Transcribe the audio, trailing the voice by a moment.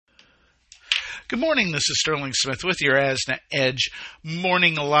Good morning, this is Sterling Smith with your ASNA Edge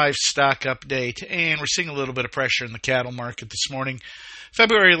morning livestock update, and we're seeing a little bit of pressure in the cattle market this morning.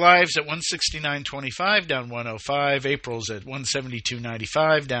 February lives at 169.25, down 105. April's at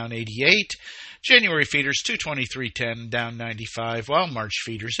 172.95, down 88. January feeders 223.10, down 95, while March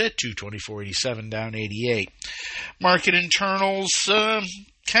feeders at 224.87, down 88. Market internals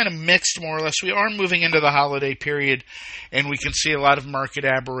kind of mixed, more or less. We are moving into the holiday period, and we can see a lot of market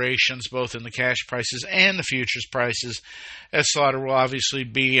aberrations both in the cash prices and the futures prices, as slaughter will obviously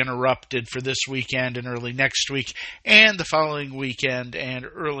be interrupted for this weekend and early next week, and the following weekend and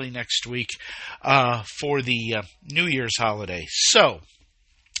early next week for the New Year's holiday. So,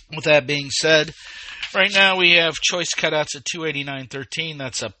 with that being said, right now we have choice cutouts at 289.13,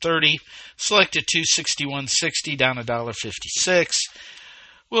 that's up 30. Select at 261.60, down $1.56.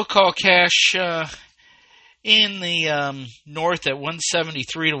 We'll call cash in the north at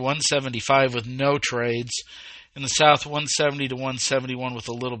 173 to 175 with no trades. In the south, 170 to 171 with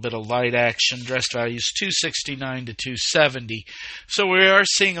a little bit of light action. Dressed values 269 to 270. So we are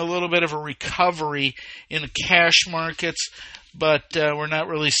seeing a little bit of a recovery in the cash markets, but we're not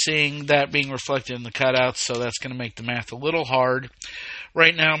really seeing that being reflected in the cutouts, so that's going to make the math a little hard.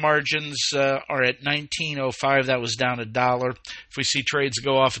 Right now, margins are at 19.05. That was down $1. If we see trades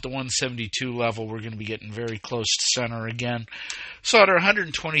go off at the 172 level, we're going to be getting very close to center again. Slaughter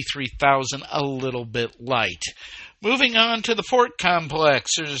 123,000, a little bit light. Moving on to the pork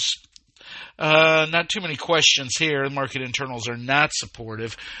complex, there's not too many questions here. The market internals are not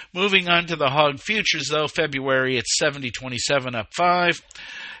supportive. Moving on to the hog futures, though, February at 70.27, up 5.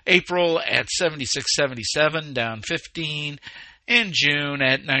 April at 76.77, down 15. In June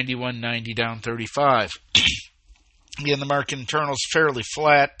at 91.90, down 35. Again, the market internals fairly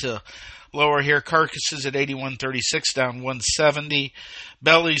flat to lower here. Carcasses at 81.36, down 170.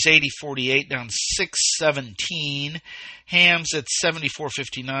 Bellies 80.48, down 617. Hams at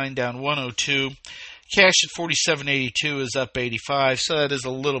 74.59, down 102. Cash at 47.82 is up 85, so that is a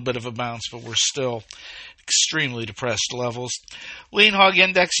little bit of a bounce, but we're still extremely depressed levels. Lean hog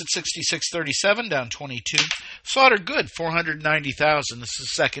index at 66.37, down 22. Slaughter good, 490,000. This is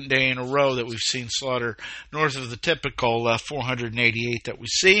the second day in a row that we've seen slaughter north of the typical 488 that we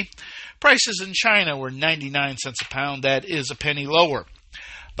see. Prices in China were 99 cents a pound. That is a penny lower.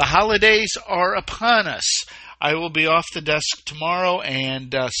 The holidays are upon us. I will be off the desk tomorrow,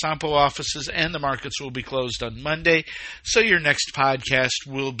 and Sampo offices and the markets will be closed on Monday, so your next podcast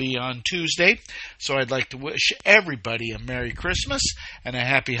will be on Tuesday. So I'd like to wish everybody a Merry Christmas and a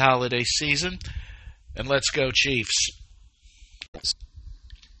happy holiday season, and let's go Chiefs.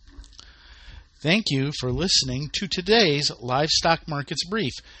 Thank you for listening to today's Livestock Markets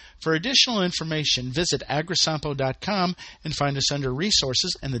Brief. For additional information, visit agrisampo.com and find us under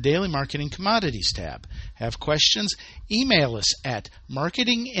Resources and the Daily Marketing Commodities tab. Have questions? Email us at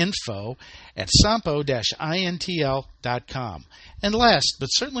marketinginfo@sampo-intl.com. And last, but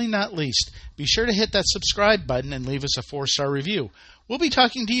certainly not least, be sure to hit that subscribe button and leave us a 4-star review. We'll be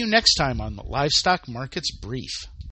talking to you next time on the Livestock Markets Brief.